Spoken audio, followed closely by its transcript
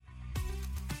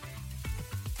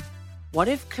What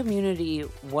if community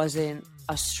wasn't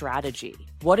a strategy?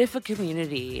 What if a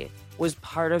community was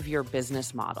part of your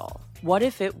business model? What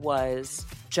if it was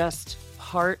just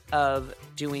part of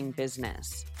doing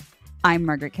business? I'm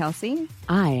Margaret Kelsey.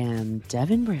 I am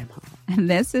Devin Bramhall. And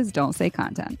this is Don't Say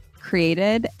Content,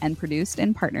 created and produced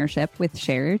in partnership with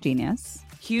Share Your Genius.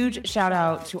 Huge shout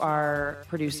out to our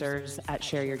producers at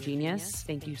Share Your Genius.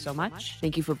 Thank you so much.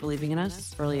 Thank you for believing in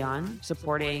us early on,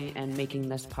 supporting and making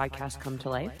this podcast come to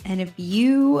life. And if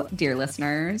you, dear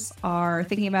listeners, are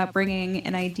thinking about bringing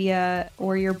an idea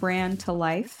or your brand to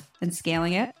life and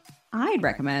scaling it, I'd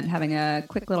recommend having a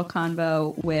quick little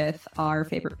convo with our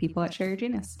favorite people at Share Your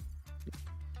Genius.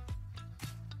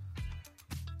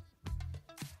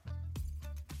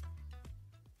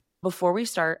 Before we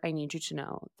start, I need you to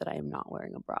know that I am not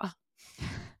wearing a bra.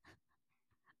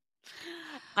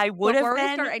 I would have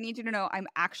been. I need you to know I'm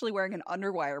actually wearing an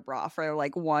underwire bra for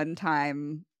like one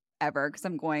time ever because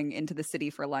I'm going into the city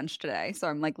for lunch today. So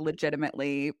I'm like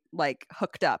legitimately like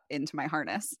hooked up into my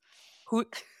harness. Who?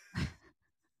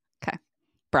 Okay.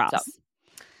 Bras.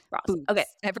 Bras. Okay.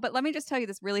 But let me just tell you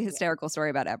this really hysterical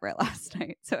story about Everett last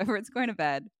night. So Everett's going to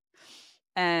bed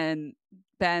and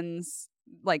Ben's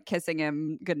like kissing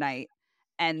him goodnight,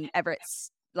 and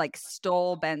Everett's like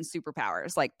stole Ben's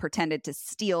superpowers, like pretended to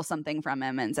steal something from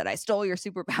him and said, "I stole your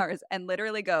superpowers," and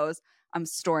literally goes, "I'm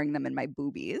storing them in my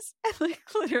boobies," and like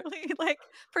literally like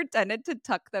pretended to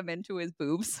tuck them into his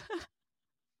boobs.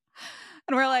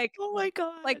 And we're like, oh my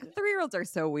God, like 3-year-olds are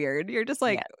so weird. You're just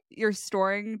like, You're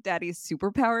storing daddy's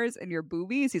superpowers in your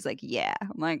boobies? He's like, yeah.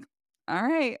 I'm like, all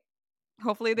right,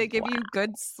 hopefully they give you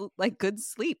good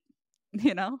sleep,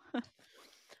 you know.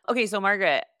 Okay, so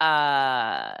Margaret,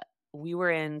 we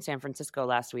were in San Francisco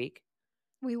last week.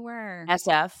 We were.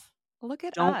 SF. Look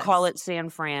at Don't us. call it San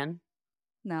Fran.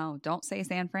 No, don't say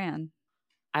San Fran.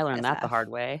 I learned that the hard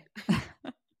way.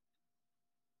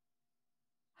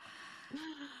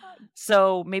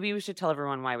 So maybe we should tell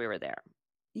everyone why we were there.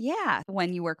 Yeah.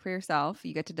 When you work for yourself,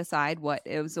 you get to decide what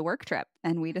is a work trip.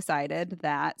 And we decided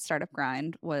that Startup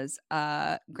Grind was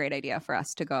a great idea for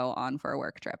us to go on for a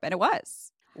work trip. And it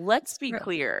was. Let's be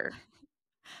clear.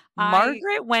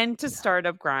 Margaret went to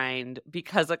Startup Grind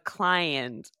because a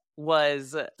client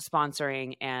was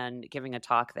sponsoring and giving a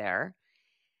talk there.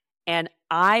 And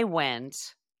I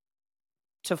went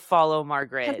to follow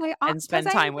Margaret and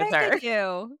spend time with her.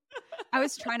 I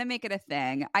was trying to make it a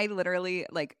thing. I literally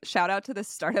like shout out to the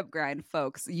Startup Grind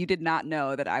folks. You did not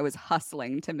know that I was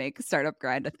hustling to make Startup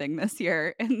Grind a thing this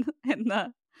year in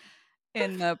the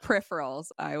peripherals.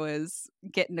 I was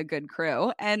getting a good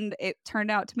crew, and it turned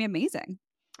out to be amazing.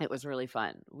 It was really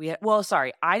fun.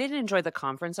 I didn't enjoy the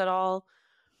conference at all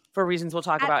for reasons we'll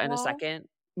talk about in a second.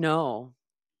 No,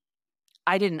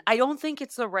 I didn't. I don't think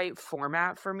it's the right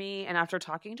format for me. And after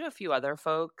talking to a few other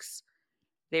folks,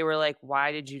 they were like,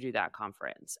 why did you do that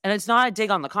conference? And it's not a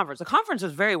dig on the conference. The conference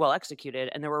was very well executed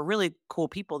and there were really cool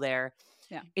people there.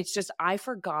 Yeah. It's just, I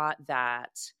forgot that,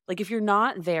 like, if you're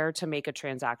not there to make a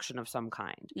transaction of some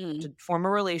kind, to form a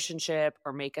relationship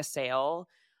or make a sale,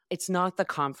 it's not the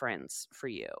conference for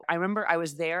you. I remember I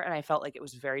was there and I felt like it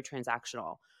was very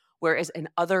transactional. Whereas in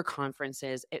other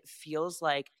conferences, it feels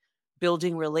like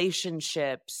building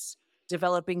relationships,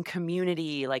 developing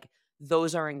community, like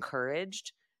those are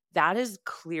encouraged. That is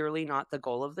clearly not the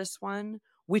goal of this one,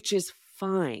 which is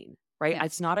fine, right? Yeah.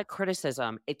 It's not a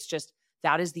criticism. It's just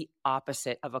that is the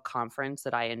opposite of a conference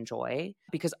that I enjoy,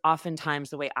 because oftentimes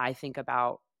the way I think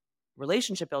about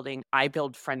relationship building, I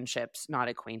build friendships, not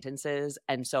acquaintances.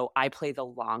 And so I play the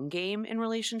long game in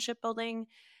relationship building.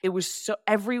 It was so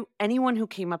anyone who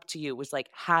came up to you was like,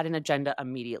 had an agenda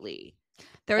immediately.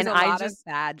 There was a lot of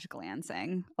badge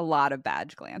glancing.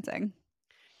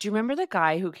 Do you remember the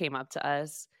guy who came up to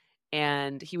us?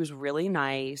 And he was really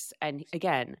nice. And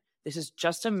again, this is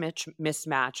just a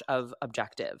mismatch of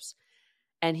objectives.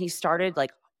 And he started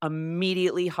like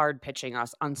immediately hard pitching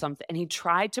us on something. And he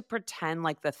tried to pretend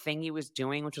like the thing he was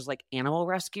doing, which was like animal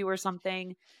rescue or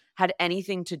something, had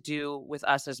anything to do with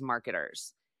us as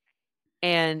marketers.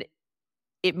 And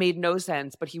it made no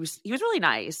sense, but he was really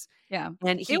nice. Yeah.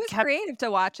 And it was creative to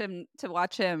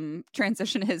watch him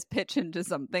transition his pitch into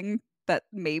something that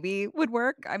maybe would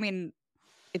work. I mean,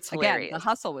 it's hilarious. Again, the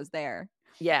hustle was there.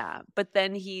 Yeah. But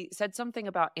then he said something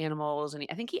about animals. And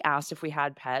I think he asked if we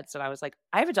had pets. And I was like,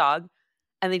 I have a dog.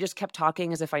 And they just kept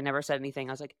talking as if I never said anything.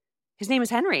 I was like, his name is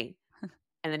Henry.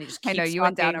 And then he just keeps I know you talking.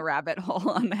 went down a rabbit hole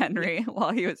on Henry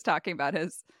while he was talking about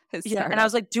his startup. And I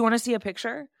was like, do you want to see a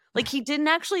picture? Like, he didn't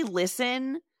actually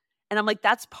listen. And I'm like,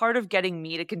 that's part of getting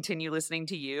me to continue listening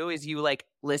to you is you like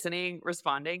listening,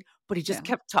 responding. But he just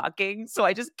kept talking. So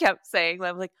I just kept saying,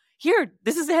 I'm like, here,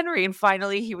 this is Henry. And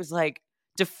finally he was like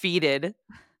defeated.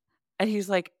 And he was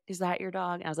like, is that your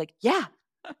dog? And I was like, yeah.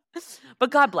 But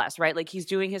God bless, right? Like he's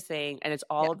doing his thing. And it's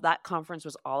all that conference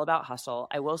was all about hustle.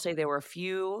 I will say there were a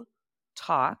few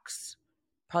talks,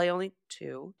 probably only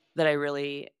 2 that I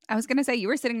was going to say, you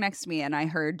were sitting next to me and I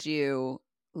heard you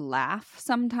laugh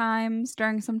sometimes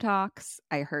during some talks.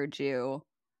 I heard you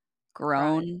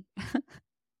groan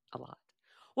a lot.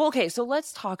 Well, okay, so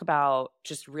let's talk about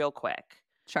just real quick.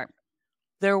 Sure.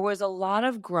 There was a lot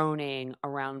of groaning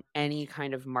around any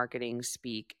kind of marketing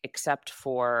speak except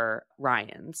for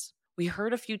Ryan's. We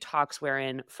heard a few talks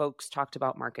wherein folks talked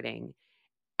about marketing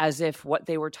as if what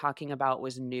they were talking about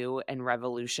was new and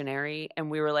revolutionary. And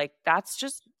we were like, that's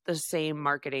just the same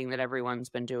marketing that everyone's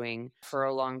been doing for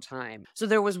a long time. So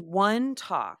there was one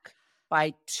talk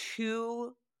by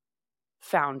 2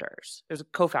 founders, there's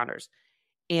co-founders,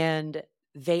 and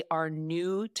they are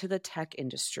new to the tech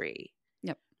industry.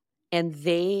 Yep. And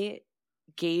they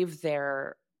gave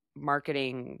their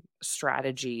marketing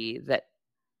strategy that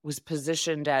was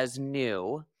positioned as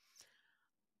new,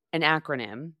 an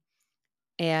acronym.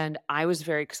 And I was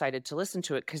very excited to listen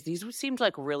to it because these seemed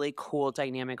like really cool,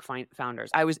 dynamic founders.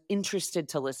 I was interested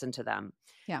to listen to them.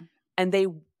 Yeah. And they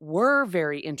were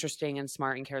very interesting and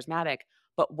smart and charismatic.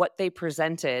 But what they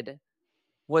presented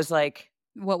was like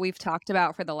what we've talked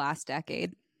about for the last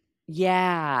decade.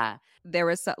 Yeah. There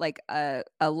was like a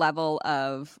level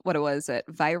of, what was it?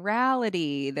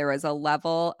 Virality. There was a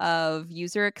level of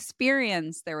user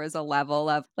experience. There was a level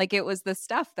of like, it was the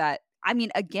stuff that, I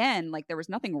mean, again, like there was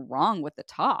nothing wrong with the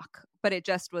talk, but it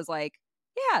just was like,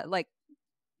 yeah, like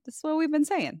this is what we've been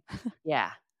saying. Yeah.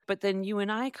 But then you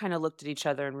and I kind of looked at each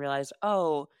other and realized,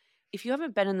 oh, if you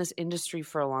haven't been in this industry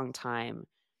for a long time,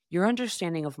 your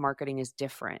understanding of marketing is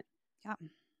different. Yeah.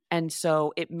 And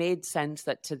so it made sense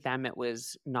that to them it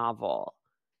was novel.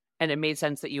 And it made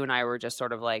sense that you and I were just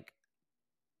sort of like,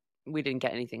 we didn't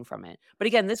get anything from it. But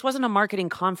again, this wasn't a marketing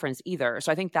conference either.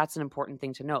 So I think that's an important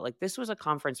thing to note. Like this was a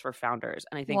conference for founders.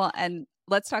 And I think and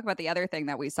let's talk about the other thing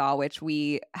that we saw, which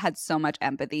we had so much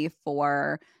empathy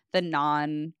for the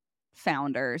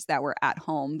non-founders that were at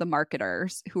home, the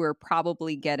marketers who were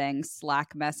probably getting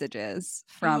Slack messages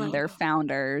from their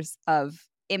founders of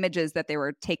images that they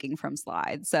were taking from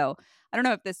slides. So I don't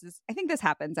know if I think this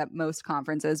happens at most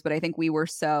conferences, but I think we were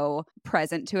so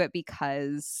present to it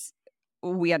because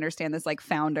we understand this like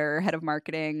founder, head of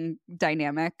marketing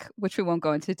dynamic, which we won't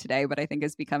go into today, but I think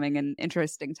is becoming an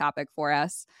interesting topic for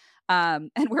us. And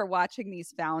we're watching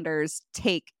these founders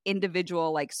take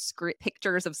individual like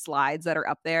pictures of slides that are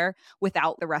up there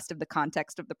without the rest of the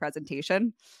context of the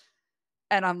presentation.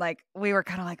 And I'm like, we were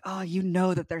kind of like, oh, you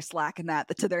know that they're slacking that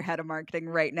to their head of marketing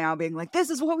right now, being like, this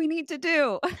is what we need to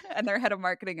do. And their head of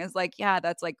marketing is like, yeah,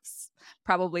 that's like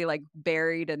probably like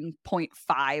buried in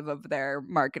 0.5 of their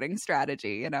marketing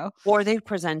strategy, you know? Or they've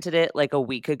presented it like a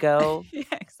week ago. Yeah,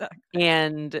 exactly.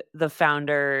 And the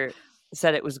founder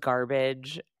said it was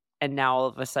garbage. And now all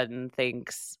of a sudden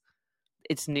thinks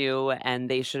it's new and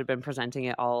they should have been presenting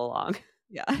it all along.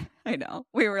 Yeah, I know.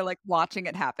 We were like watching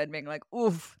it happen, being like,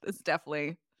 oof, this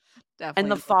definitely. And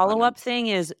the follow-up thing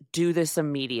is do this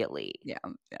immediately. Yeah.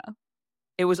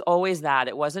 It was always that.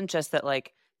 It wasn't just that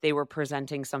like they were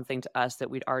presenting something to us that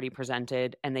we'd already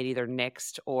presented and they'd either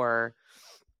nixed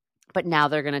but now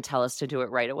they're going to tell us to do it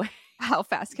right away. How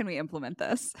fast can we implement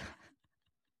this?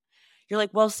 You're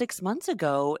like, well, 6 months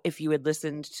ago, if you had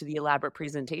listened to the elaborate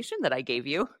presentation that I gave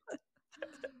you.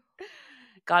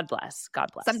 God bless. God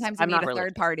bless. Sometimes you need a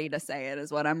third party to say it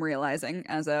is what I'm realizing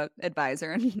as a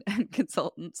advisor and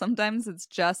consultant. Sometimes it's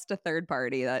just a third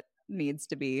party that needs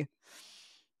to be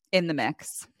in the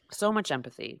mix. So much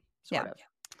empathy, sort of.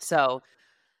 So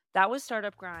that was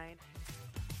Startup Grind.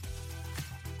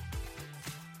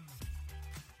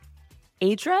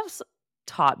 Ahrefs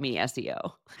taught me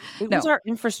SEO. It was our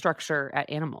infrastructure at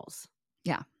Animals.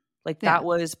 Yeah. Like that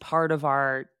was part of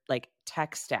our like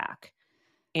tech stack.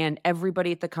 And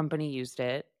everybody at the company used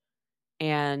it.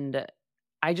 And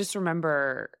I just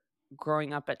remember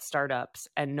growing up at startups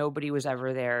and nobody was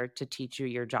ever there to teach you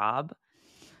your job.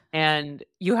 And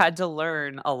you had to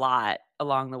learn a lot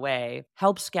along the way.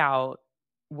 Help Scout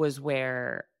was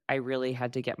where I really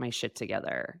had to get my shit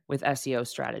together with SEO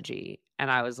strategy. And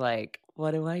I was like,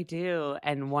 what do I do?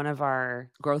 And one of our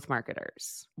growth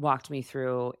marketers walked me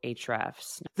through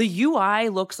Ahrefs. The UI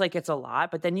looks like it's a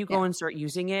lot, but then you go and start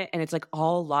using it and it's like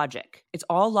all logic. It's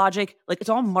all logic. Like it's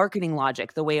all marketing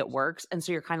logic, the way it works. And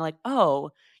so you're kind of like,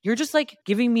 oh, you're just like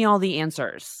giving me all the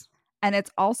answers. And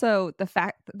it's also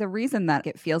the reason that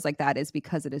it feels like that is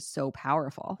because it is so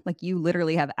powerful. Like you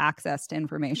literally have access to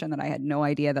information that I had no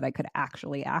idea that I could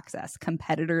actually access.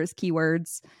 Competitors'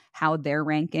 keywords, how they're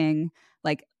ranking,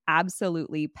 like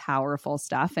absolutely powerful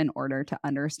stuff in order to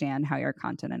understand how your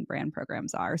content and brand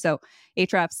programs are. So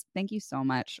Ahrefs, thank you so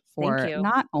much Thank for you.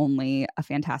 not only a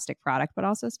fantastic product, but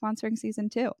also sponsoring season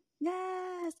 2.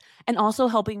 Yes. And also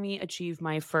helping me achieve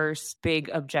my first big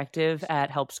objective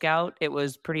at Help Scout. It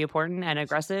was pretty important and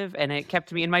aggressive, and it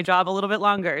kept me in my job a little bit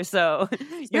longer. So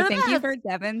you're thank you best. for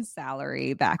Devin's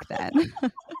salary back then.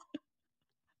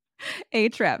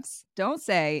 Ahrefs. Don't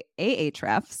say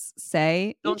Ahrefs.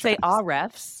 Say Don't say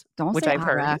Ahrefs. Don't which say I've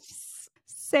heard. Ahrefs.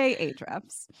 Say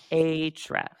Ahrefs.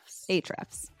 Ahrefs.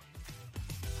 Ahrefs.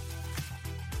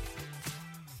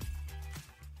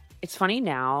 It's funny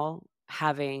now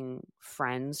having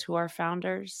friends who are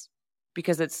founders,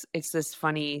 because it's this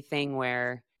funny thing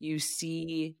where you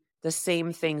see the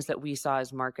same things that we saw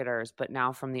as marketers, but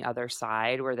now from the other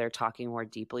side where they're talking more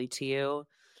deeply to you.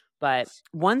 But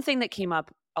one thing that came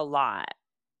up a lot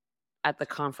at the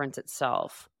conference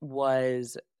itself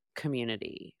was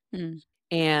community.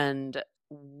 And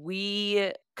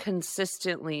we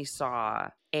consistently saw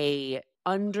a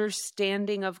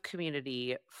understanding of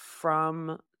community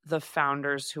from the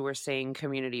founders who were saying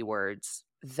community words,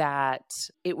 that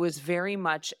it was very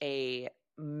much a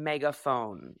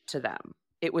megaphone to them.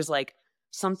 It was like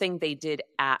something they did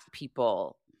at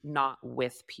people, not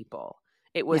with people.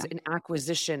 It was an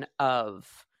acquisition of,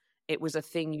 it was a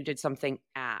thing you did something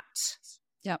at.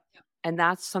 Yep. And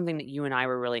that's something that you and I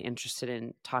were really interested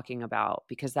in talking about,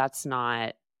 because that's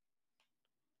not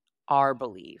our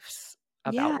beliefs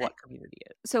about what community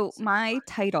is. So my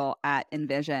title at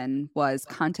InVision was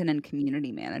Content and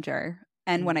Community Manager.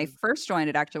 And when I first joined,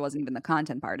 it actually wasn't even the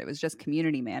content part. It was just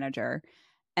community manager.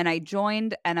 And I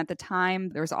joined, and at the time,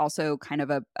 there was also kind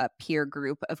of a peer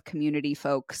group of community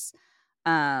folks,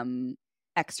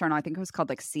 external. I think it was called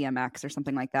like CMX or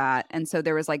something like that. And so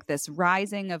there was like this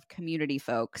rising of community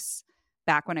folks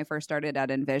back when I first started at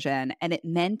InVision. And it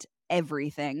meant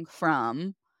everything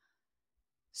from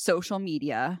social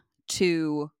media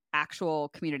to actual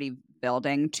community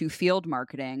building to field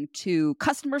marketing to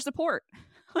customer support.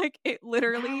 Like it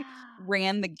literally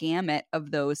ran the gamut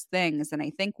of those things. And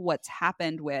I think what's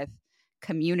happened with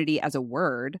community as a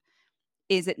word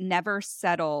is it never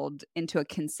settled into a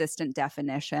consistent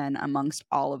definition amongst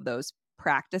all of those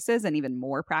practices, and even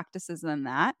more practices than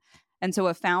that. And so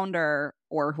a founder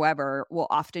or whoever will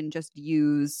often just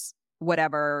use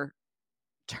whatever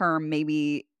term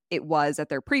maybe it was at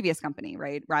their previous company,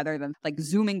 right? Rather than like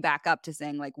zooming back up to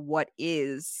saying like, what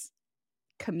is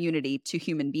community to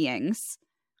human beings?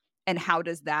 And how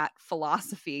does that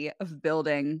philosophy of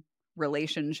building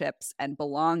relationships and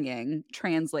belonging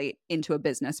translate into a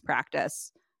business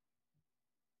practice?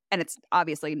 And it's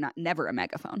obviously never a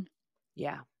megaphone.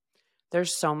 Yeah.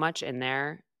 There's so much in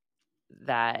there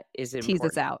that is important.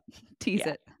 Tease us out. Tease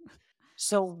it.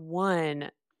 So one,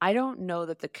 I don't know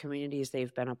that the communities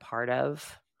they've been a part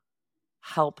of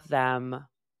help them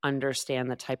understand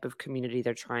the type of community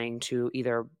they're trying to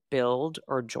either build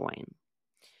or join.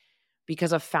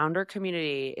 Because a founder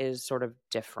community is sort of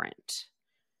different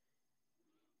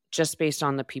just based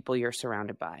on the people you're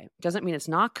surrounded by. Doesn't mean it's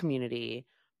not community,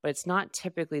 but it's not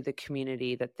typically the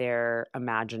community that they're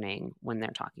imagining when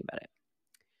they're talking about it.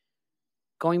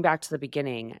 Going back to the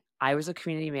beginning, I was a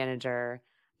community manager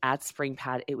at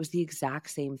SpringPad. It was the exact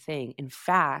same thing. In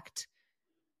fact,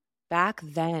 back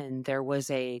then, there was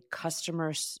a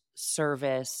customer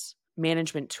service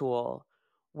management tool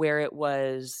where it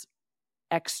was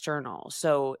external.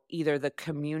 So either the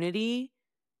community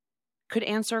could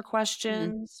answer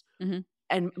questions,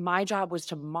 and my job was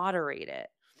to moderate it.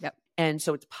 Yep. And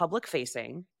so it's public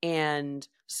facing, and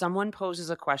someone poses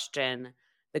a question,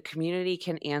 the community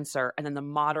can answer, and then the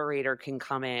moderator can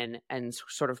come in and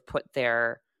sort of put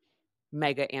their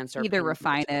mega answer. Either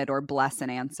refine it or bless an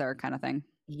answer kind of thing.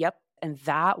 Yep. And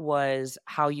that was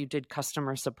how you did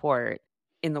customer support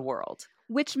in the world.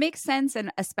 Which makes sense, and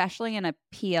especially in a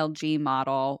PLG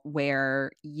model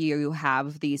where you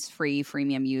have these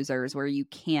freemium users where you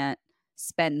can't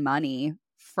spend money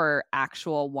for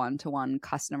actual one-to-one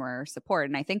customer support.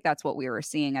 And I think that's what we were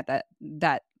seeing at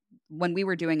that when we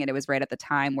were doing it, it was right at the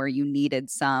time where you needed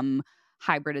some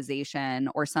hybridization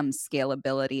or some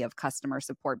scalability of customer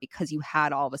support, because you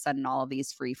had all of a sudden all of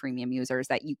these freemium users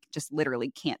that you just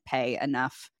literally can't pay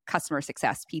enough customer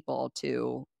success people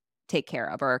to take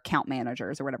care of, or account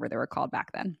managers or whatever they were called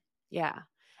back then. Yeah.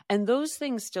 And those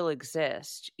things still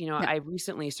exist. You know, I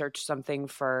recently searched something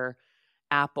for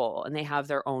Apple, and they have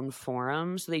their own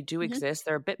forums. So they do exist.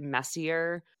 They're a bit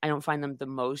messier. I don't find them the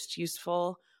most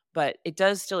useful, but it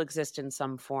does still exist in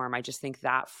some form. I just think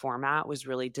that format was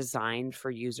really designed for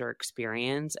user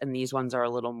experience, and these ones are a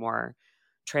little more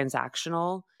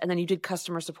transactional. And then you did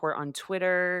customer support on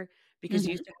Twitter because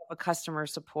you used to have a customer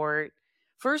support.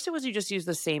 First, it was you just use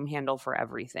the same handle for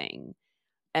everything.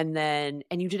 And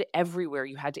you did it everywhere.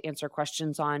 You had to answer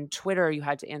questions on Twitter. You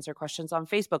had to answer questions on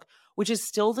Facebook, which is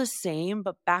still the same.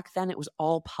 But back then it was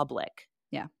all public.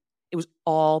 Yeah. It was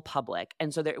all public.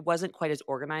 And so it wasn't quite as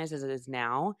organized as it is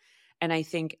now. And I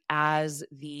think as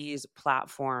these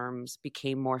platforms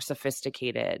became more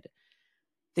sophisticated,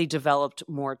 they developed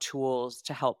more tools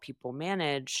to help people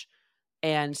manage.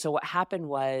 And so what happened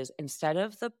was, instead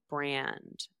of the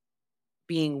brand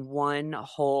being one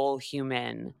whole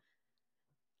human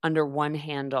under one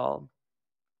handle,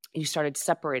 you started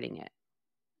separating it.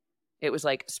 It was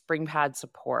like Springpad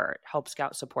support, Help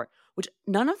Scout support, which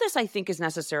none of this I think is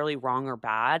necessarily wrong or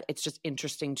bad. It's just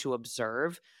interesting to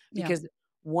observe because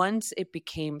once it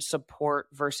became support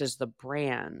versus the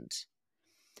brand,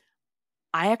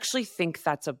 I actually think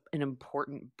that's an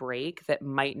important break that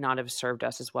might not have served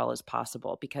us as well as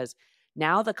possible, because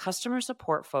now the customer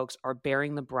support folks are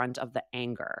bearing the brunt of the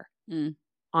anger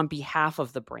on behalf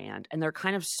of the brand, and they're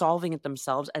kind of solving it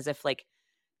themselves as if like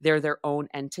they're their own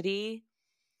entity.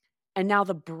 And now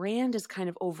the brand is kind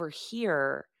of over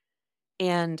here,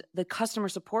 and the customer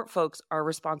support folks are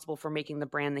responsible for making the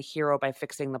brand the hero by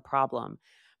fixing the problem.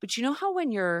 But you know how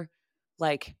when you're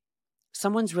like,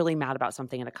 someone's really mad about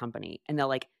something at a company and they'll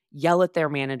like yell at their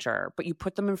manager, but you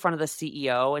put them in front of the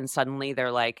CEO and suddenly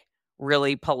they're like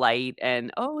really polite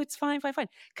and, oh, it's fine.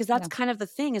 Because that's kind of the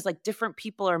thing, is like different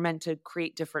people are meant to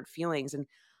create different feelings. And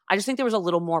I just think there was a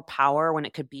little more power when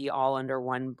it could be all under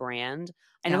one brand.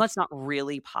 I know that's not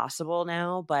really possible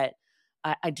now, but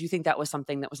I do think that was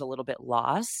something that was a little bit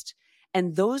lost.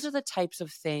 And those are the types of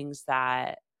things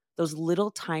that, those little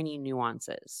tiny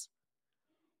nuances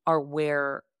are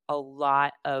where a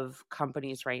lot of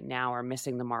companies right now are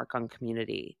missing the mark on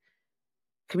community.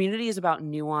 Community is about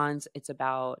nuance. It's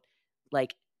about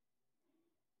like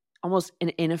almost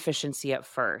an inefficiency at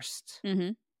first.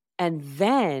 And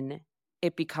then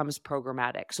it becomes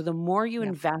programmatic. So the more you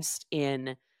invest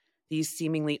in these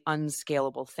seemingly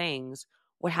unscalable things,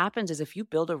 what happens is if you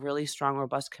build a really strong,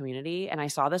 robust community, and I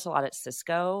saw this a lot at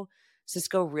Cisco,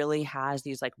 Cisco really has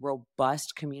these like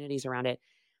robust communities around it.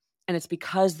 And it's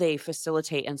because they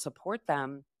facilitate and support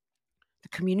them. The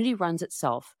community runs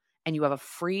itself, and you have a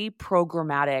free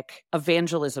programmatic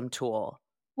evangelism tool.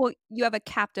 Well, you have a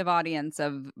captive audience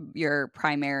of your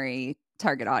primary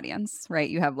target audience, right?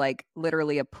 You have like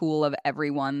literally a pool of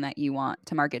everyone that you want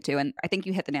to market to. And I think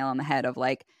you hit the nail on the head of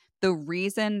like, the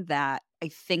reason that I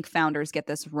think founders get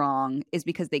this wrong is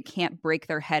because they can't break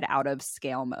their head out of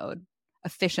scale mode,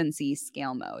 efficiency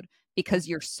scale mode, because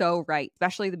you're so right,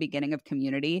 especially the beginning of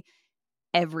community.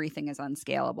 Everything is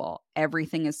unscalable.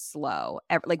 Everything is slow.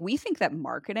 Like we think that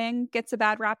marketing gets a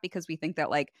bad rap because we think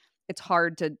that like it's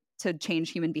hard to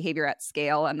change human behavior at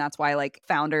scale. And that's why like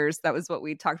founders, that was what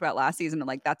we talked about last season. And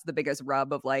like, that's the biggest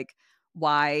rub of like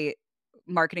why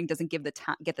marketing doesn't get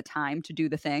the time to do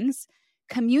the things.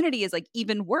 Community is like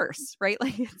even worse, right?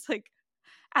 Like it's like,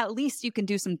 at least you can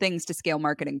do some things to scale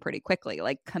marketing pretty quickly.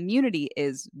 Like community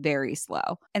is very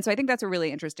slow. And so I think that's a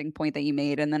really interesting point that you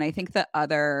made. And then I think the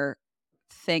other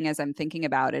thing as I'm thinking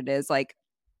about it is like,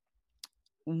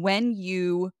 when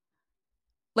you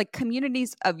like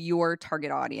communities of your target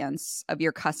audience, of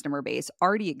your customer base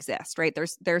already exist, right?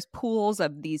 There's pools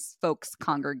of these folks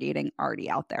congregating already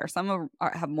out there. Some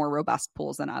have more robust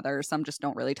pools than others. Some just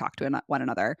don't really talk to one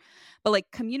another. But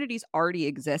like communities already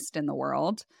exist in the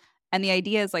world. And the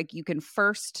idea is like you can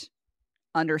first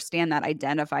understand that,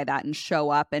 identify that, and show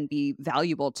up and be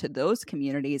valuable to those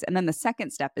communities. And then the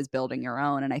second step is building your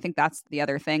own. And I think that's the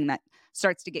other thing that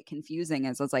starts to get confusing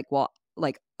is it's like, well,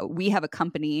 like we have a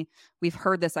company, we've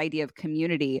heard this idea of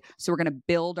community, so we're going to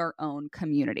build our own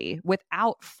community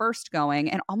without first going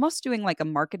and almost doing like a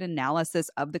market analysis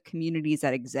of the communities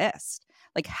that exist.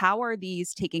 Like, how are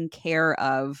these taking care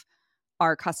of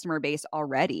our customer base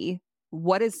already?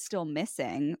 What is still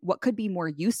missing? What could be more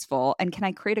useful? And can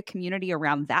I create a community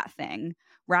around that thing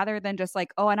rather than just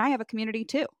like, oh, and I have a community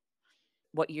too?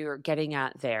 What you're getting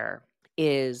at there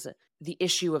is the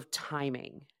issue of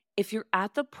timing. If you're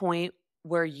at the point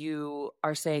where you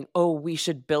are saying, oh, we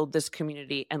should build this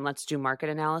community and let's do market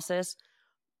analysis,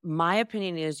 my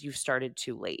opinion is you've started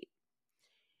too late.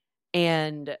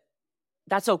 And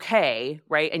that's okay,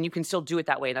 right? And you can still do it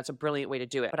that way. And that's a brilliant way to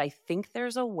do it. But I think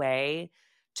there's a way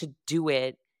to do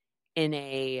it in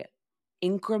a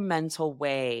incremental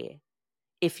way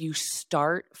if you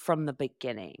start from the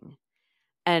beginning.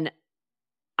 And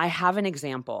I have an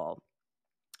example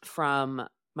from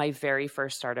my very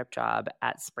first startup job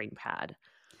at SpringPad.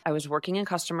 I was working in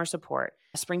customer support.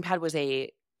 SpringPad was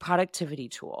a productivity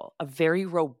tool, a very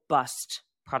robust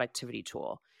productivity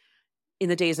tool in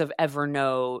the days of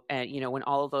Evernote and, when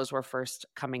all of those were first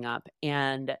coming up.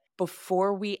 And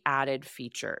before we added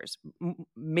features,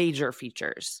 major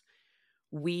features,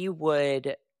 we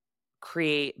would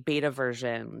create beta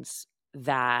versions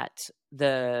that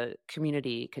the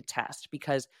community could test,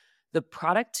 because the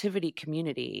productivity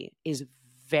community is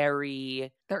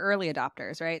very... They're early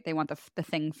adopters, right? They want the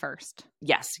thing first.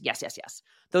 Yes.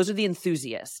 Those are the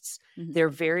enthusiasts. Mm-hmm. They're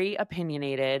very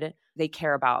opinionated. They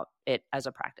care about it as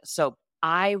a practice. So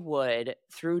I would,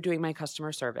 through doing my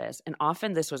customer service, and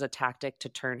often this was a tactic to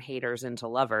turn haters into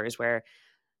lovers, where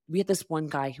we had this one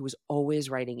guy who was always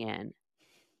writing in,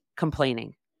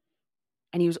 complaining.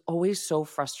 And he was always so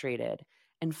frustrated.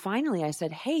 And finally I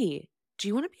said, hey, do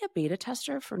you want to be a beta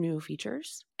tester for new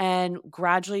features? And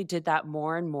gradually did that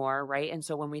more and more, right? And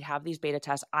so when we'd have these beta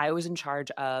tests, I was in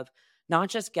charge of not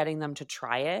just getting them to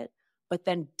try it, but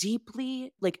then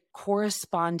deeply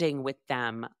corresponding with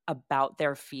them about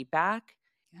their feedback,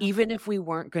 even if we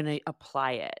weren't going to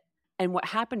apply it. And what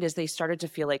happened is they started to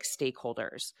feel like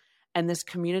stakeholders. And this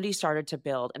community started to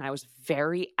build, and I was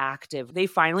very active. They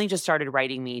finally just started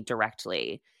writing me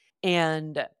directly,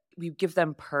 and we give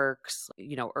them perks,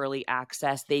 early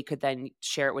access. They could then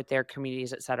share it with their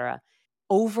communities, et cetera.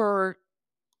 Over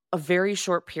a very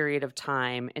short period of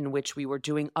time in which we were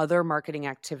doing other marketing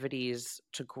activities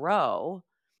to grow,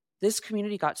 this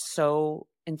community got so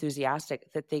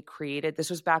enthusiastic that they created, this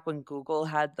was back when Google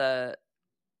had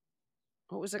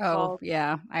what was it called?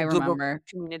 Yeah, I remember. Google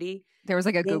community. There was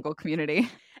a Google community.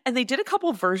 And they did a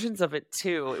couple versions of it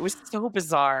too. It was so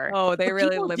bizarre. Oh, they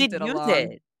really limped it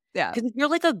along. Yeah. Because if you're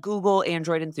a Google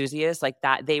Android enthusiast like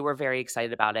that, they were very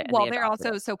excited about it. And they're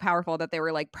also so powerful that they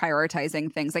were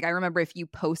prioritizing things. I remember if you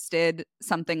posted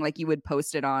something, you would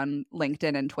post it on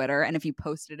LinkedIn and Twitter. And if you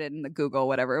posted it in the Google,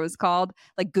 whatever it was called,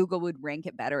 Google would rank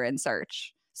it better in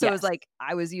search. So It was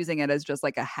I was using it as just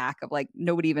a hack of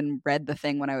nobody even read the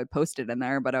thing when I would post it in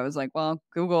there. But I was well,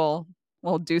 Google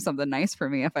will do something nice for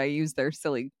me if I use their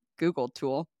silly Google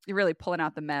tool. You're really pulling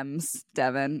out the memes,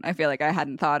 Devin. I feel like I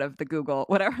hadn't thought of the Google,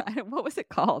 whatever. What was it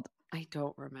called? I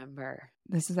don't remember.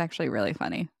 This is actually really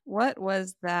funny. What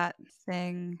was that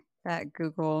thing that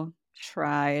Google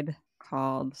tried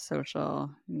called social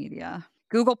media?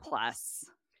 Google Plus.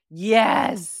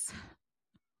 Yes.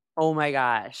 Oh my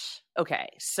gosh. Okay.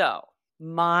 So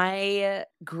my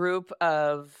group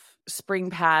of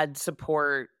SpringPad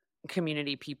support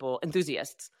community people,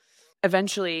 enthusiasts,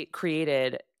 eventually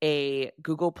created a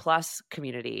Google Plus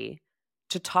community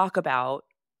to talk about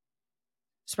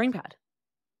SpringPad,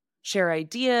 share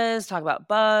ideas, talk about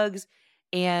bugs.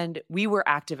 And we were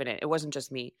active in it. It wasn't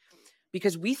just me,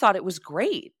 because we thought it was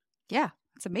great. Yeah,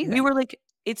 it's amazing. We were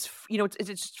it's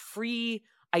just free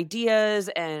ideas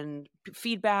and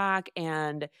feedback.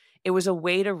 And it was a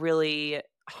way to really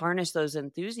harness those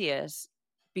enthusiasts,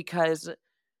 because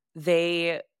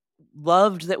they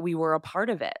loved that we were a part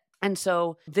of it. And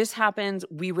so this happens.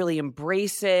 We really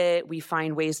embrace it. We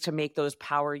find ways to make those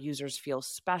power users feel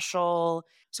special.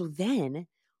 So then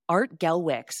Art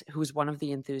Gelwix, who's one of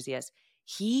the enthusiasts,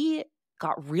 he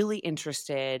got really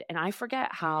interested. And I forget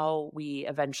how we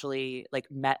eventually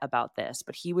met about this,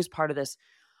 but he was part of this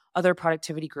other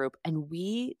productivity group. And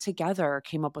we together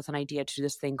came up with an idea to do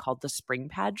this thing called the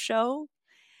SpringPad Show,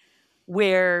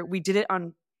 where we did it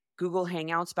on Google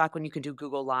Hangouts back when you could do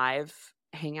Google Live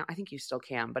Hangout. I think you still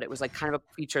can, but it was kind of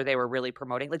a feature they were really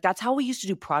promoting. That's how we used to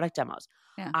do product demos.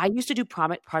 Yeah. I used to do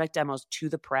product demos to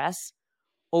the press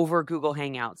over Google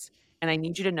Hangouts. And I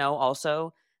need you to know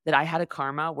also that I had a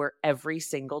karma where every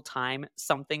single time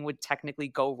something would technically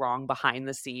go wrong behind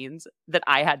the scenes, that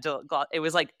I had to go. It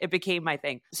was it became my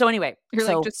thing. So anyway.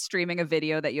 You're just streaming a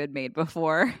video that you had made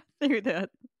before through that.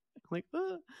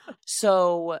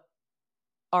 So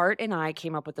Art and I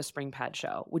came up with the SpringPad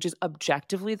Show, which is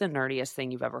objectively the nerdiest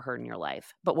thing you've ever heard in your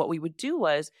life. But what we would do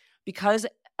was, because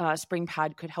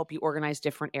SpringPad could help you organize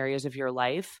different areas of your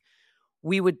life,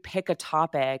 we would pick a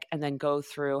topic and then go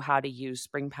through how to use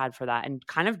SpringPad for that, and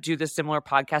kind of do the similar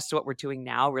podcast to what we're doing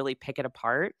now, really pick it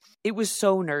apart. It was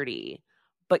so nerdy,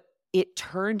 but it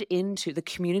turned into, the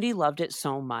community loved it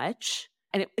so much.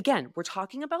 And again, we're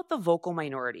talking about the vocal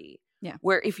minority. Yeah.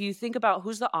 Where if you think about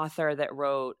who's the author that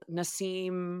wrote,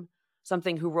 Nassim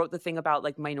something, who wrote the thing about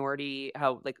minority,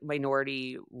 how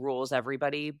minority rules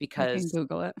everybody, because I can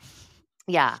Google it.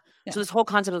 Yeah. So this whole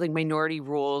concept of minority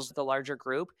rules the larger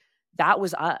group, that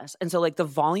was us. And so like the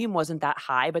volume wasn't that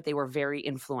high, but they were very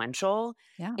influential.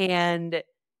 Yeah. And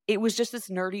it was just this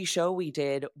nerdy show we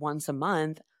did once a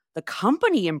month. The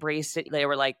company embraced it. They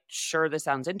were like, sure, this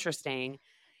sounds interesting.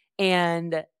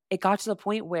 And it got to the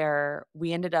point where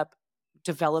we ended up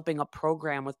developing a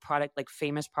program with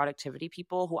famous productivity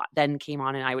people who then came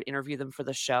on and I would interview them for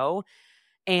the show.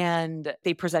 And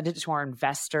they presented it to our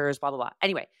investors, blah, blah, blah.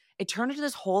 Anyway, it turned into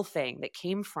this whole thing that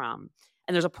came from,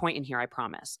 and there's a point in here, I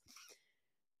promise,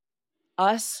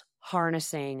 us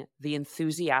harnessing the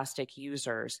enthusiastic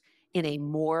users in a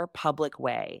more public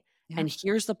way. Yeah. And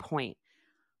here's the point.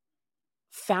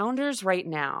 Founders right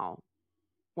now,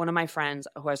 one of my friends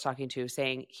who I was talking to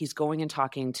saying he's going and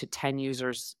talking to 10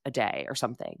 users a day or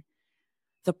something.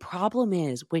 The problem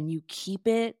is when you keep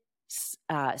it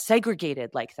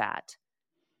segregated like that,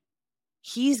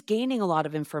 he's gaining a lot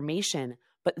of information,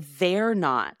 but they're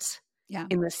not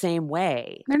in the same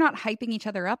way. They're not hyping each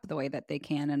other up the way that they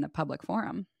can in a public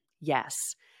forum.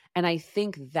 Yes. And I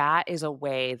think that is a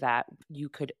way that you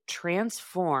could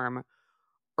transform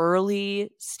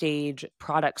early stage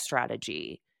product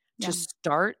strategy to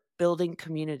start building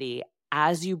community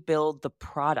as you build the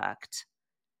product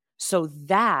so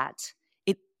that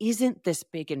it isn't this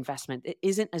big investment. It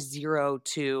isn't a 0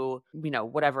 to,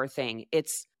 whatever thing.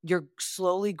 You're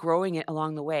slowly growing it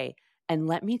along the way. And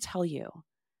let me tell you,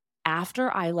 after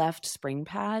I left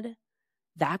SpringPad,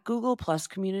 that Google Plus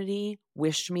community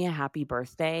wished me a happy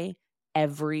birthday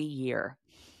every year.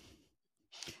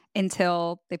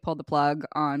 Until they pulled the plug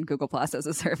on Google Plus as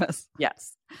a service.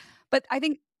 Yes. But I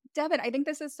think, Devin,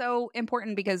 this is so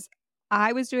important because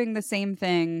I was doing the same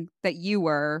thing that you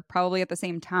were probably at the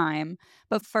same time.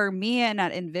 But for me and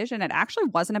at InVision, it actually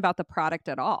wasn't about the product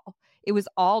at all. It was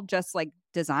all just like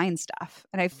design stuff.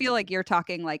 And I feel like you're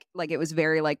talking like it was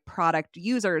very like product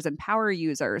users and power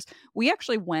users. We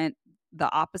actually went the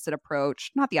opposite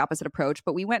approach, not the opposite approach,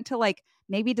 but we went to like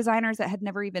maybe designers that had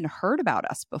never even heard about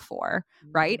us before,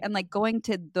 right? And like going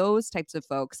to those types of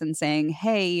folks and saying,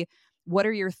 hey, what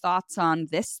are your thoughts on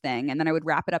this thing? And then I would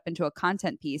wrap it up into a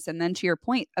content piece. And then to your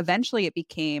point, eventually it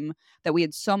became that we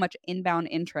had so much inbound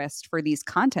interest for these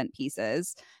content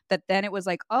pieces that then it was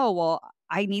like, oh, well,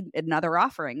 I need another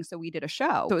offering. So we did a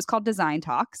show. So it was called Design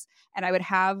Talks. And I would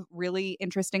have really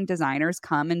interesting designers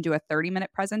come and do a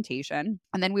 30-minute presentation.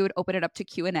 And then we would open it up to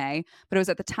Q&A. But it was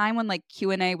at the time when like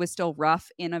Q&A was still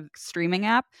rough in a streaming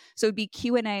app. So it'd be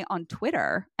Q&A on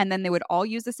Twitter. And then they would all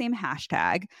use the same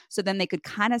hashtag. So then they could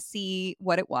kind of see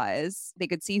what it was. They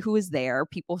could see who was there.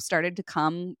 People started to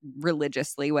come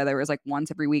religiously, whether it was like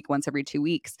once every week, once every 2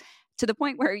 weeks. To the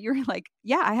point where you're like,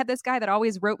 yeah, I had this guy that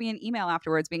always wrote me an email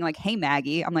afterwards being like, hey,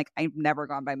 Maggie. I'm like, I've never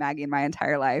gone by Maggie in my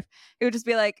entire life. It would just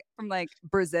be like from like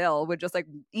Brazil would just like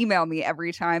email me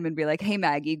every time and be like, hey,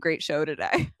 Maggie, great show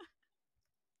today.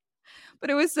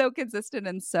 But it was so consistent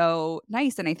and so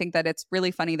nice. And I think that it's really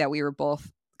funny that we were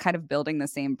both kind of building the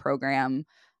same program.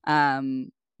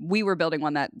 We were building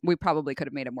one that we probably could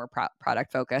have made it more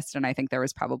product focused. And I think there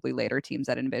was probably later teams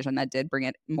at InVision that did bring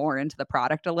it more into the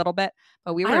product a little bit.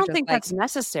 But I don't think that's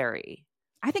necessary.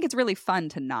 I think it's really fun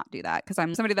to not do that because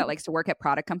I'm somebody that likes to work at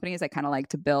product companies. I kind of like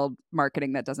to build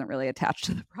marketing that doesn't really attach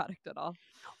to the product at all.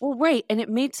 Well, right. And it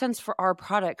made sense for our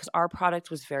product because our product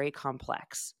was very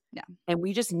complex. Yeah. And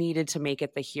we just needed to make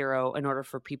it the hero in order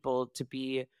for people to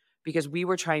be, because we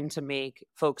were trying to make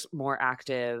folks more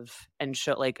active and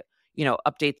show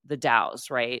update the DAOs,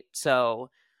 right? So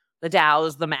the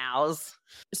DAOs, the MAOs.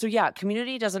 So yeah,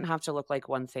 community doesn't have to look like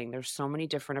one thing. There's so many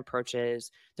different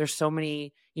approaches. There's so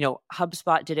many,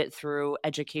 HubSpot did it through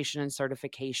education and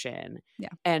certification. Yeah.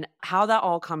 And how that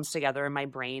all comes together in my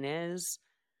brain is,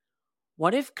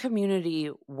 what if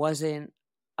community wasn't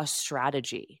a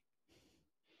strategy?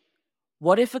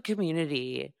 What if a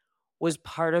community was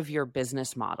part of your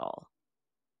business model?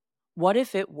 What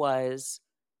if it was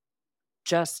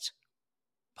just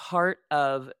part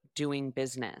of doing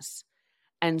business?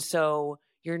 And so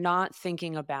you're not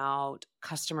thinking about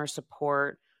customer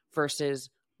support versus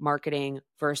marketing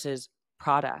versus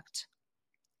product.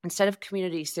 Instead of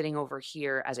community sitting over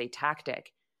here as a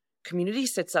tactic, community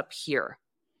sits up here.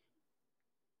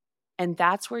 And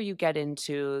that's where you get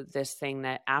into this thing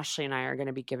that Ashley and I are going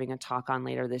to be giving a talk on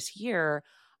later this year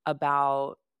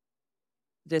about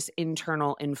this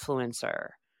internal influencer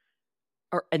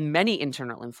and many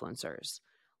internal influencers,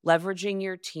 leveraging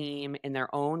your team in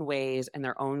their own ways and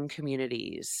their own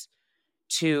communities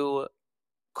to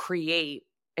create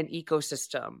an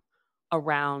ecosystem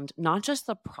around not just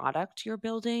the product you're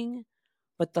building,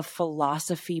 but the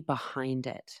philosophy behind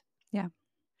it. Yeah.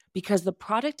 Because the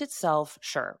product itself,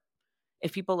 sure,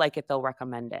 if people like it, they'll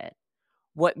recommend it.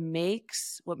 What made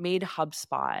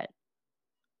HubSpot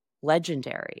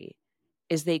legendary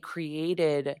is they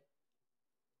created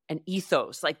an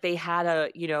ethos. Like they had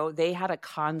a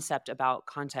concept about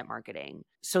content marketing.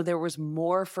 So there was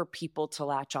more for people to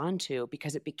latch onto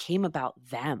because it became about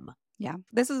them. Yeah.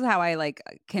 This is how I like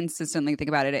consistently think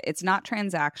about it. It's not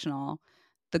transactional.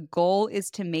 The goal is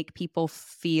to make people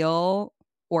feel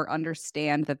or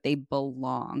understand that they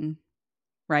belong,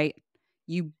 right?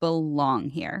 You belong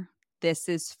here. This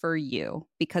is for you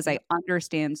because I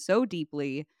understand so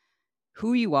deeply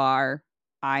who you are.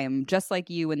 I am just like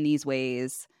you in these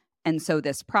ways. And so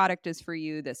this product is for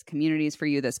you, this community is for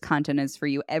you, this content is for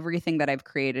you. Everything that I've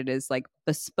created is like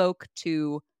bespoke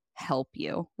to help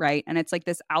you, right? And it's like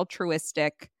this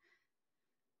altruistic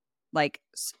like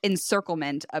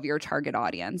encirclement of your target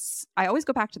audience. I always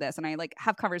go back to this and I like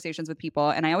have conversations with people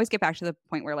and I always get back to the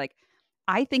point where like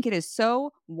I think it is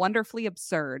so wonderfully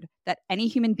absurd that any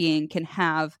human being can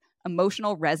have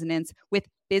emotional resonance with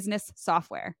business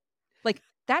software. Like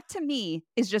that to me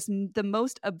is just the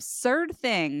most absurd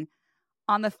thing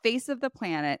on the face of the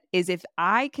planet is if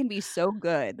I can be so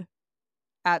good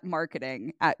at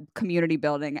marketing, at community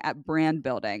building, at brand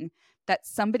building, that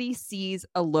somebody sees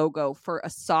a logo for a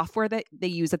software that they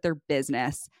use at their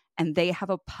business and they have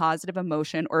a positive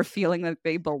emotion or feeling that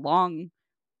they belong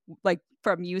like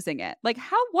from using it. Like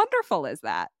how wonderful is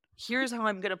that? Here's how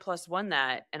I'm going to +1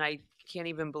 that. And I can't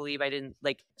even believe I didn't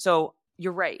like, so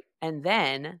you're right. And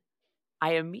then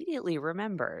I immediately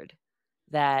remembered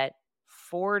that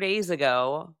 4 days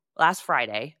ago, last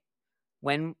Friday,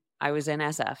 when I was in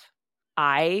SF,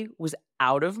 I was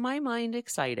out of my mind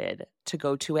excited to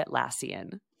go to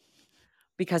Atlassian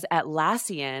because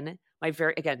Atlassian,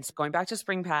 again, going back to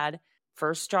SpringPad,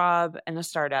 first job in a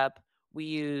startup, we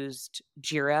used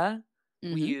Jira,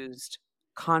 we used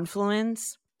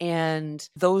Confluence, and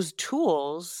those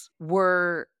tools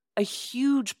were a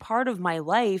huge part of my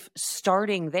life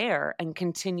starting there and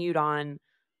continued on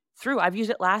through. I've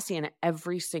used Atlassian at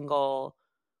every single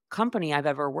company I've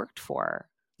ever worked for.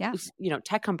 Yeah.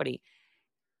 Tech company.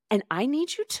 And I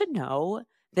need you to know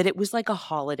that it was like a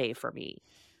holiday for me.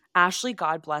 Ashley,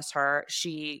 God bless her,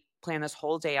 she planned this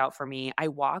whole day out for me. I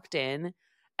walked in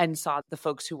and saw the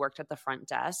folks who worked at the front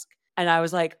desk. And I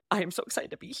was like, I am so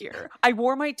excited to be here. I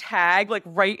wore my tag like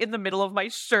right in the middle of my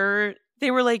shirt.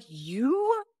 They were like,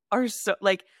 you are so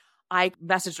like, I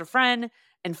messaged a friend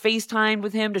and FaceTimed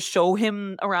with him to show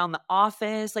him around the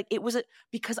office. Like it was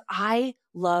because I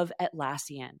love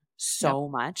Atlassian so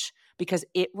much because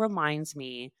it reminds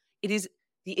me, it is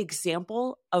the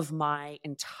example of my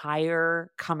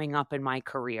entire coming up in my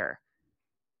career.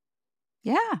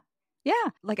 Yeah. Yeah.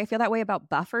 Like I feel that way about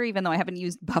Buffer, even though I haven't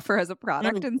used Buffer as a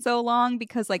product in so long,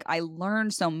 because like I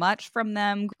learned so much from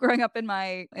them growing up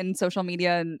in social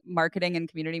media and marketing and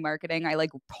community marketing. I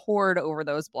like poured over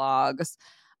those blogs.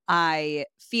 I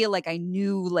feel like I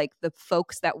knew like the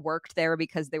folks that worked there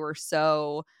because they were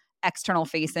so external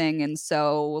facing and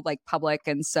so like public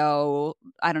and so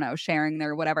I don't know, sharing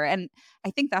their whatever. And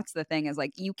I think that's the thing is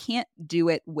like you can't do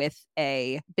it with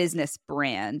a business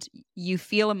brand. You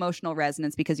feel emotional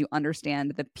resonance because you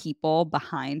understand the people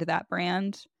behind that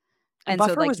brand. And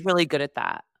Buffer so, like, was really good at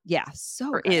that. Yeah, so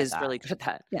or good is really good at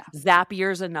that. Yeah.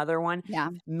 Zapier's another one. Yeah.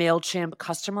 MailChimp,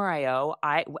 Customer.io.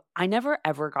 I never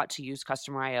ever got to use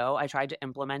Customer.io. I tried to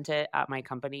implement it at my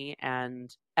company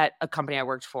and at a company I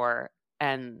worked for,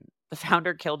 and the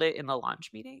founder killed it in the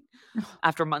launch meeting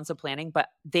after months of planning. But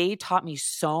they taught me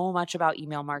so much about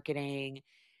email marketing.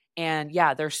 And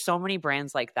yeah, there's so many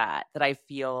brands like that I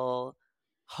feel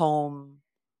home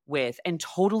with and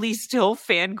totally still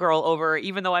fangirl over,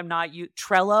 even though I'm not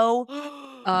Trello.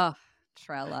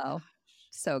 Trello.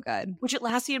 So good. Which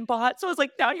Atlassian bought. So I was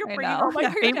like, now you're bringing all my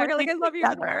favorite things I love you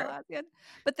together. Atlassian.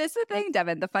 But this is the thing,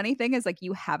 Devin. The funny thing is like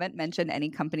you haven't mentioned any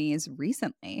companies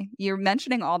recently. You're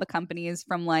mentioning all the companies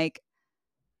from like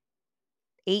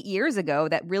 8 years ago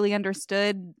that really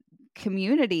understood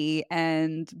community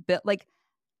and like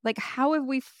how have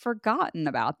we forgotten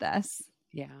about this?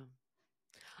 Yeah.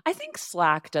 I think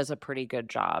Slack does a pretty good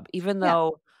job, even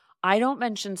though I don't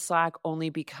mention Slack only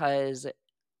because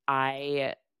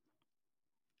I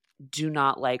do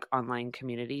not like online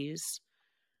communities.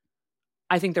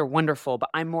 I think they're wonderful, but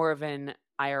I'm more of an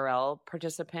IRL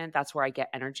participant. That's where I get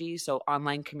energy. So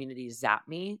online communities zap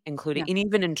me, including and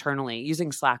even internally.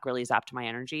 Using Slack really zapped my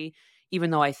energy, even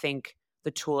though I think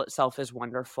the tool itself is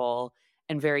wonderful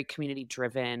and very community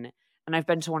driven. And I've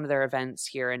been to one of their events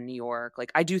here in New York.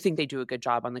 Like I do think they do a good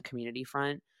job on the community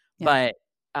front. But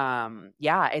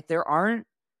there aren't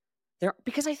there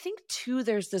because I think too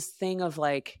there's this thing of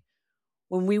like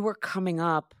when we were coming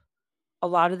up, a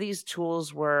lot of these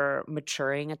tools were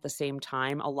maturing at the same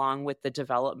time, along with the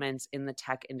developments in the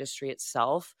tech industry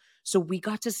itself. So we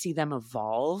got to see them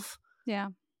evolve. Yeah.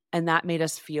 And that made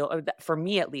us feel, or for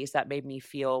me at least, that made me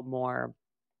feel more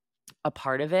a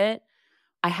part of it.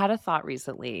 I had a thought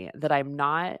recently that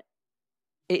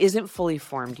it isn't fully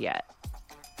formed yet.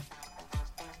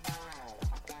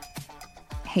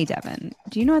 Hey, Devin,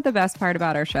 do you know what the best part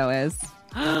about our show is?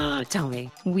 Tell me.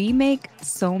 We make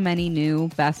so many new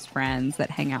best friends that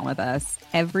hang out with us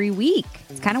every week.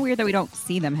 It's kind of weird that we don't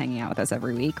see them hanging out with us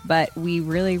every week, but we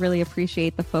really, really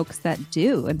appreciate the folks that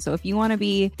do. And so if you want to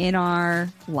be in our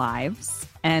lives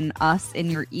and us in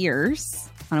your ears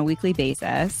on a weekly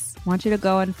basis, I want you to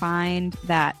go and find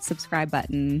that subscribe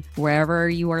button wherever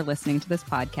you are listening to this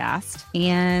podcast,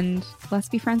 and let's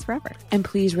be friends forever. And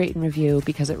please rate and review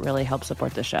because it really helps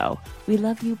support the show. We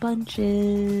love you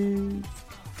bunches.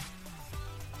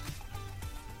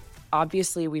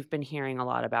 Obviously, we've been hearing a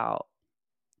lot about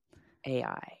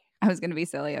AI. I was going to be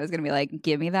silly. I was going to be like,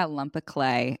 give me that lump of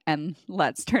clay and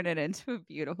let's turn it into a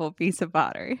beautiful piece of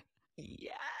pottery.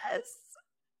 Yes.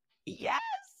 Yes.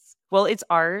 Well, it's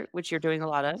art, which you're doing a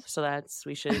lot of. So that's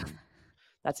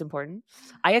important.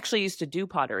 I actually used to do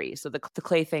pottery. So the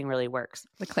clay thing really works.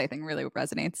 The clay thing really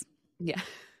resonates. Yeah.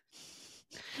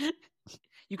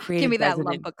 You created Give me that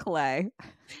lump of clay.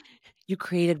 You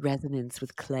created resonance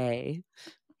with clay.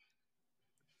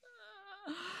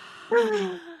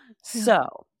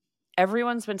 So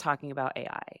everyone's been talking about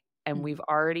AI, and we've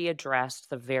already addressed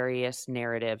the various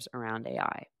narratives around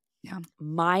AI. Yeah.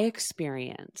 My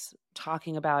experience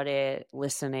talking about it,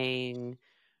 listening,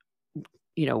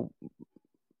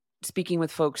 speaking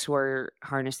with folks who are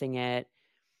harnessing it,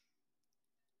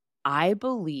 I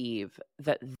believe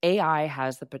that AI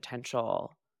has the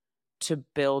potential to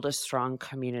build a strong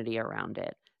community around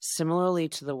it, similarly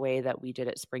to the way that we did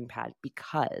at SpringPad,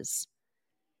 because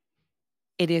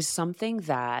it is something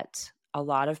that a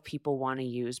lot of people want to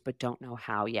use but don't know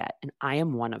how yet. And I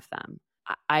am one of them.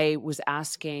 I was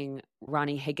asking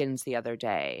Ronnie Higgins the other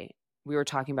day, we were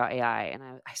talking about AI, and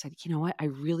I said, you know what? I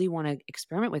really want to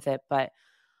experiment with it, but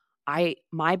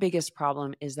my biggest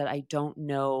problem is that I don't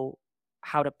know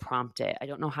how to prompt it. I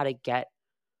don't know how to get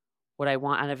what I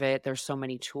want out of it. There's so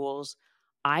many tools.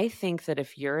 I think that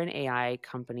if you're an AI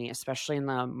company, especially in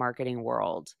the marketing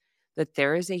world, that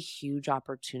there is a huge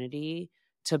opportunity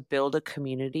to build a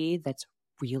community that's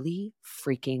really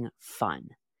freaking fun.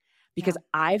 Because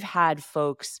I've had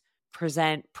folks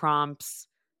present prompts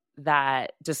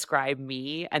that describe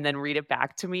me and then read it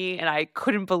back to me, and I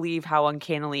couldn't believe how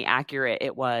uncannily accurate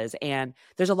it was. And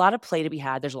there's a lot of play to be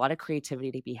had. There's a lot of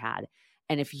creativity to be had.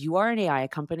 And if you are an AI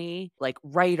company like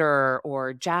Writer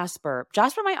or Jasper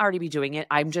might already be doing it.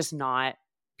 I'm just not.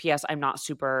 P.S. I'm not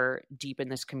super deep in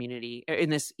this community, in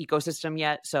this ecosystem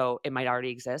yet, so it might already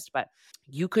exist. But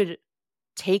you could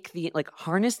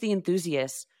harness the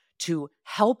enthusiasts to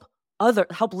help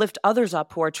lift others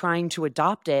up who are trying to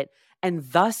adopt it, and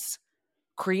thus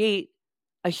create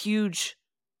a huge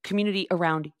community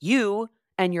around you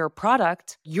and your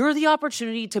product. You're the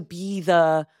opportunity to be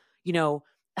the,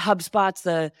 HubSpots,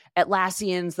 the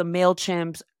Atlassians, the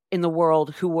MailChimps in the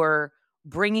world who were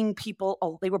bringing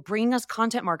they were bringing us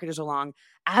content marketers along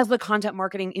as the content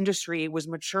marketing industry was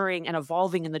maturing and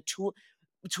evolving, and the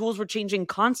tools were changing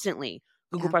constantly.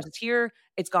 Google Plus is here,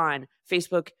 it's gone.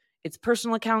 Facebook, it's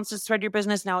personal accounts to spread your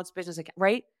business. Now it's business account,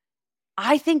 right?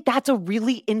 I think that's a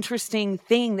really interesting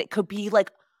thing that could be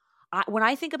like, when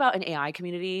I think about an AI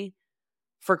community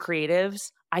for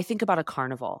creatives, I think about a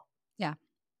carnival. Yeah.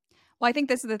 Well, I think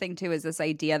this is the thing too, is this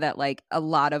idea that like a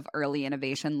lot of early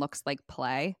innovation looks like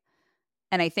play.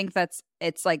 And I think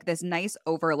it's like this nice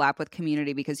overlap with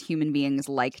community because human beings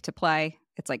like to play.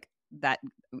 It's like that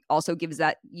also gives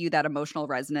you that emotional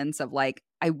resonance of like,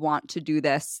 I want to do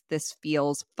this. This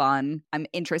feels fun. I'm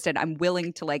interested. I'm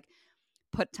willing to like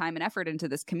put time and effort into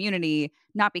this community,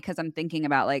 not because I'm thinking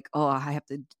about like, oh, I have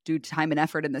to do time and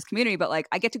effort in this community, but like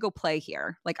I get to go play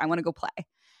here. Like I want to go play.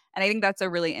 And I think that's a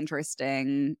really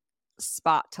interesting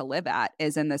spot to live at,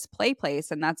 is in this play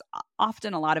place. And that's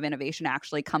often a lot of innovation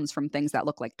actually comes from things that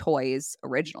look like toys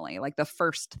originally. Like the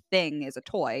first thing is a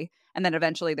toy, and then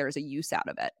eventually there's a use out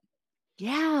of it.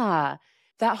 Yeah.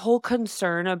 That whole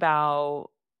concern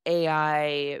about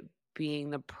AI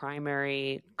being the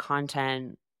primary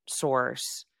content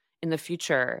source in the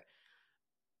future,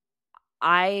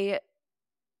 I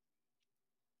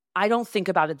don't think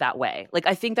about it that way. Like,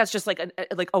 I think that's just like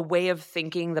a way of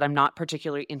thinking that I'm not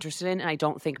particularly interested in, and I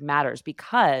don't think matters,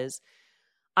 because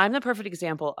I'm the perfect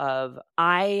example of,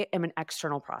 I am an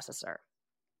external processor.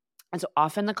 And so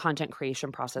often the content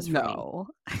creation process for me. No.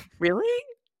 Really?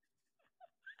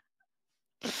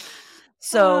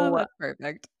 So that's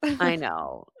perfect. I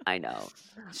know.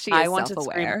 She I is want to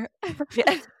scream.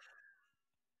 self-aware.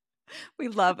 We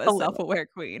love a self-aware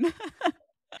queen.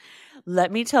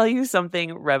 Let me tell you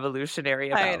something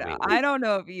revolutionary I about know. me. I don't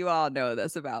know if you all know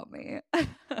this about me.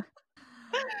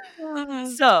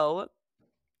 So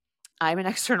I'm an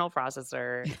external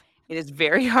processor. It is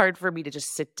very hard for me to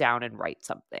just sit down and write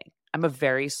something. I'm a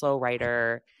very slow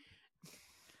writer.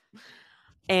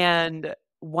 And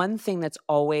one thing that's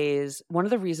always one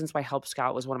of the reasons why Help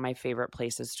Scout was one of my favorite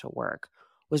places to work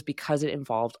was because it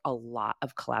involved a lot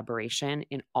of collaboration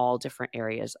in all different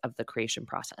areas of the creation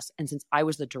process. And since I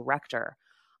was the director,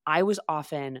 I was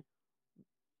often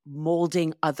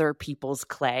molding other people's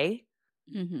clay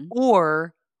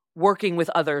or working with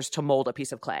others to mold a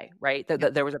piece of clay, right?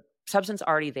 There was a substance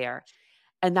already there.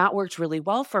 And that worked really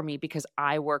well for me because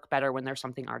I work better when there's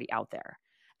something already out there.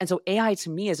 And so AI to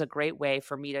me is a great way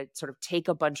for me to sort of take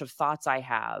a bunch of thoughts I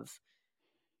have,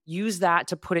 use that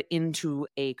to put it into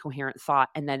a coherent thought,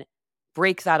 and then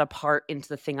break that apart into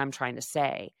the thing I'm trying to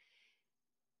say.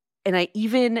 And I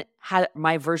even had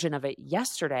my version of it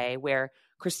yesterday where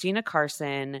Christina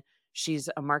Carson, she's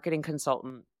a marketing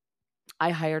consultant. I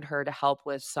hired her to help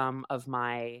with some of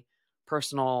my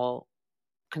personal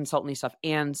consultancy stuff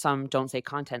and some don't say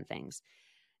content things.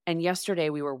 And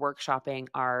yesterday we were workshopping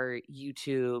our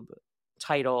YouTube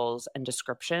titles and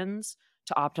descriptions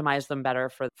to optimize them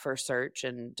better for search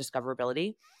and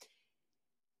discoverability.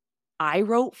 I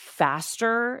wrote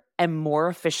faster and more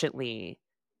efficiently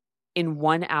in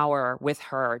 1 hour with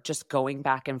her, just going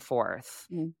back and forth.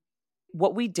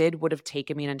 What we did would have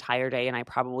taken me an entire day, and I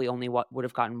probably only would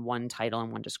have gotten one title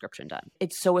and one description done.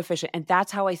 It's so efficient. And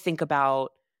that's how I think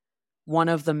about one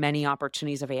of the many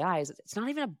opportunities of AI. Is it's not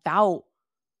even about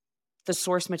the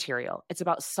source material. It's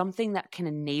about something that can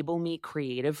enable me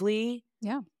creatively.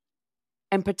 Yeah.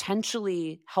 And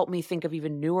potentially help me think of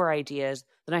even newer ideas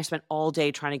than I spent all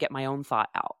day trying to get my own thought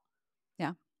out.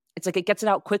 Yeah. It's like it gets it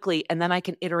out quickly and then I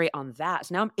can iterate on that.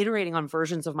 So now I'm iterating on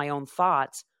versions of my own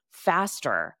thoughts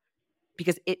faster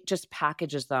because it just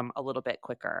packages them a little bit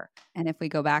quicker. And if we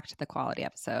go back to the quality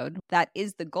episode, that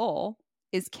is the goal,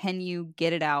 is can you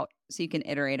get it out so you can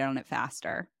iterate on it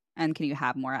faster? And can you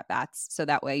have more at-bats so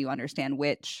that way you understand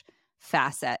which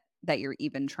facet that you're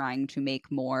even trying to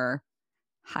make more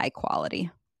high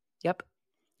quality. Yep.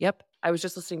 I was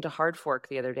just listening to Hard Fork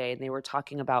the other day, and they were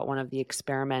talking about one of the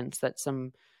experiments that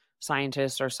some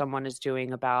scientist or someone is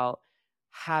doing about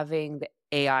having the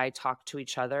AI talk to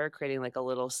each other, creating like a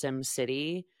little Sim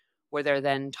City where they're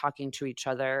then talking to each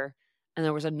other. And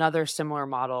there was another similar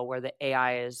model where the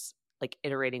AI is like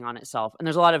iterating on itself. And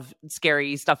there's a lot of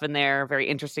scary stuff in there, very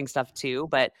interesting stuff too.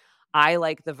 But I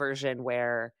like the version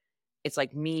where it's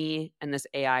like me and this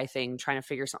AI thing trying to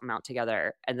figure something out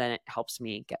together. And then it helps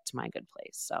me get to my good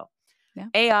place. So yeah.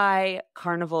 AI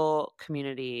carnival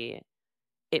community,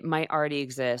 it might already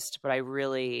exist, but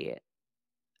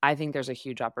I think there's a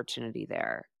huge opportunity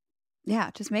there. Yeah.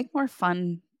 Just make more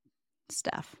fun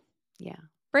stuff. Yeah.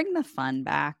 Bring the fun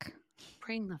back.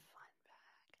 Bring the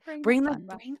fun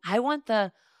back. I want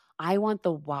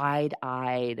the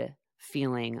wide-eyed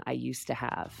feeling I used to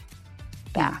have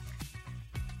back.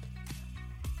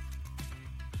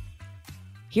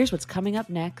 Here's what's coming up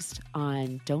next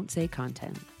on Don't Say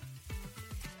Content.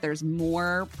 There's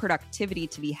more productivity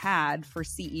to be had for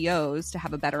CEOs to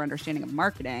have a better understanding of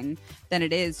marketing than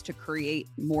it is to create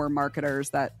more marketers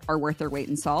that are worth their weight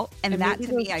in salt. And that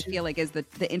to me, I feel like is the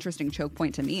interesting choke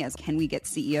point to me is, can we get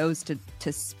CEOs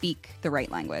to speak the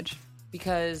right language?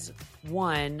 Because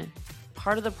one,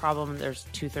 part of the problem, there's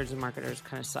 2/3 of marketers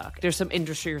kind of suck. There's some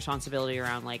industry responsibility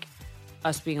around like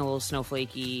us being a little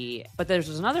snowflakey, but there's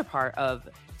another part of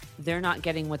they're not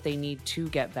getting what they need to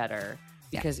get better.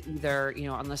 Because either,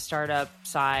 on the startup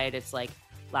side, it's like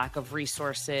lack of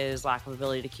resources, lack of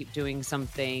ability to keep doing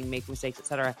something, make mistakes, et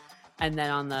cetera. And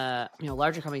then on the,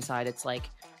 larger company side, it's like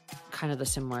kind of the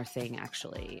similar thing,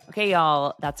 actually. Okay,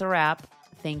 y'all, that's a wrap.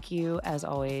 Thank you, as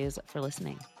always, for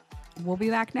listening. We'll be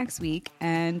back next week.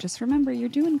 And just remember, you're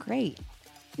doing great.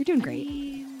 You're doing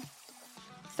great.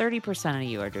 30% of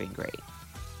you are doing great.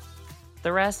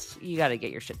 The rest, you got to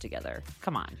get your shit together.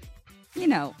 Come on. You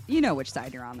know which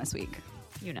side you're on this week.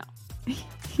 You know.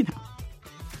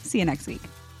 See you next week.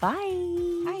 Bye.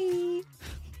 Bye.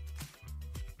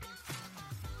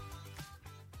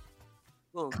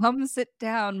 Come sit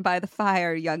down by the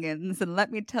fire, youngins, and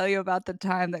let me tell you about the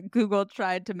time that Google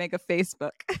tried to make a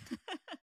Facebook.